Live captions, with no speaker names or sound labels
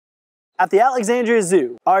At the Alexandria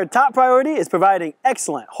Zoo, our top priority is providing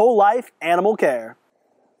excellent whole-life animal care.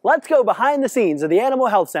 Let's go behind the scenes of the Animal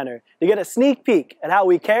Health Center to get a sneak peek at how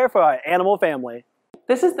we care for our animal family.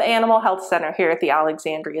 This is the Animal Health Center here at the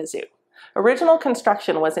Alexandria Zoo. Original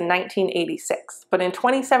construction was in 1986, but in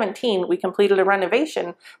 2017 we completed a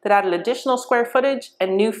renovation that added additional square footage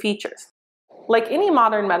and new features. Like any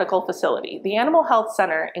modern medical facility, the Animal Health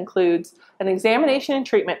Center includes an examination and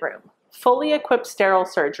treatment room, fully equipped sterile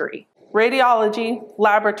surgery, radiology,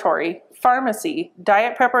 laboratory, pharmacy,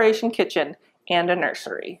 diet preparation kitchen, and a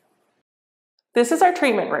nursery. This is our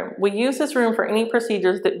treatment room. We use this room for any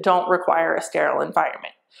procedures that don't require a sterile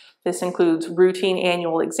environment. This includes routine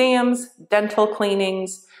annual exams, dental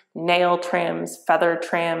cleanings, nail trims, feather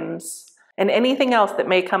trims, and anything else that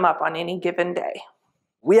may come up on any given day.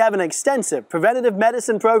 We have an extensive preventative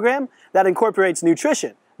medicine program that incorporates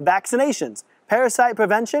nutrition, vaccinations, parasite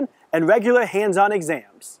prevention, and regular hands-on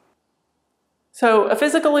exams. So a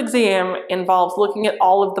physical exam involves looking at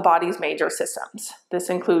all of the body's major systems. This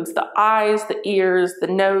includes the eyes, the ears, the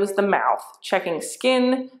nose, the mouth, checking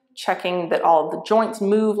skin, checking that all of the joints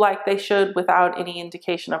move like they should without any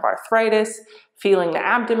indication of arthritis, feeling the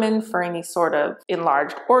abdomen for any sort of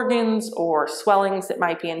enlarged organs or swellings that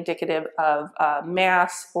might be indicative of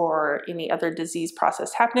mass or any other disease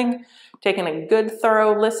process happening, taking a good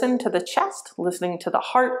thorough listen to the chest, listening to the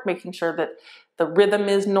heart, making sure that the rhythm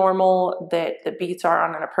is normal, that the beats are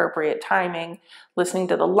on an appropriate timing, listening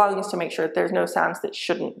to the lungs to make sure that there's no sounds that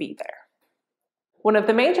shouldn't be there. One of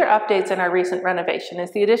the major updates in our recent renovation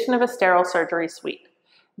is the addition of a sterile surgery suite.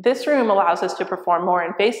 This room allows us to perform more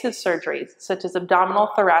invasive surgeries, such as abdominal,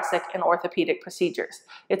 thoracic, and orthopedic procedures.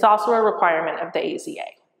 It's also a requirement of the AZA.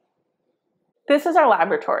 This is our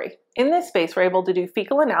laboratory. In this space, we're able to do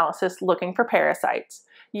fecal analysis looking for parasites,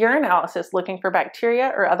 urinalysis looking for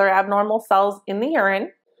bacteria or other abnormal cells in the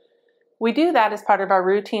urine. We do that as part of our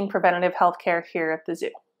routine preventative health care here at the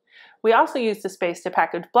zoo. We also use the space to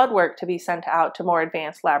package blood work to be sent out to more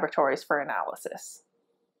advanced laboratories for analysis.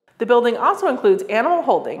 The building also includes animal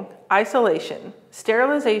holding, isolation,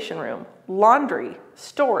 sterilization room, laundry,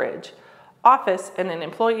 storage, office, and an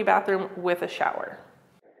employee bathroom with a shower.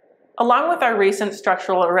 Along with our recent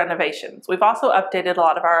structural renovations, we've also updated a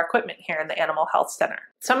lot of our equipment here in the Animal Health Center.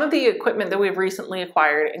 Some of the equipment that we've recently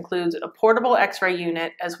acquired includes a portable X-ray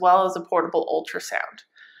unit as well as a portable ultrasound.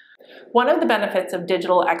 One of the benefits of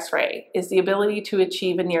digital X-ray is the ability to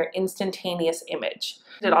achieve a near instantaneous image.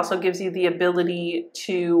 It also gives you the ability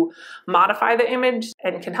to modify the image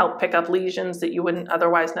and can help pick up lesions that you wouldn't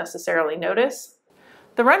otherwise necessarily notice.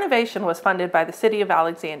 The renovation was funded by the City of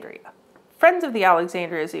Alexandria. Friends of the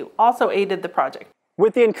Alexandria Zoo also aided the project.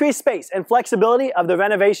 With the increased space and flexibility of the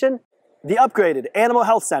renovation, the upgraded Animal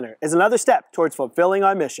Health Center is another step towards fulfilling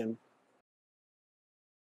our mission.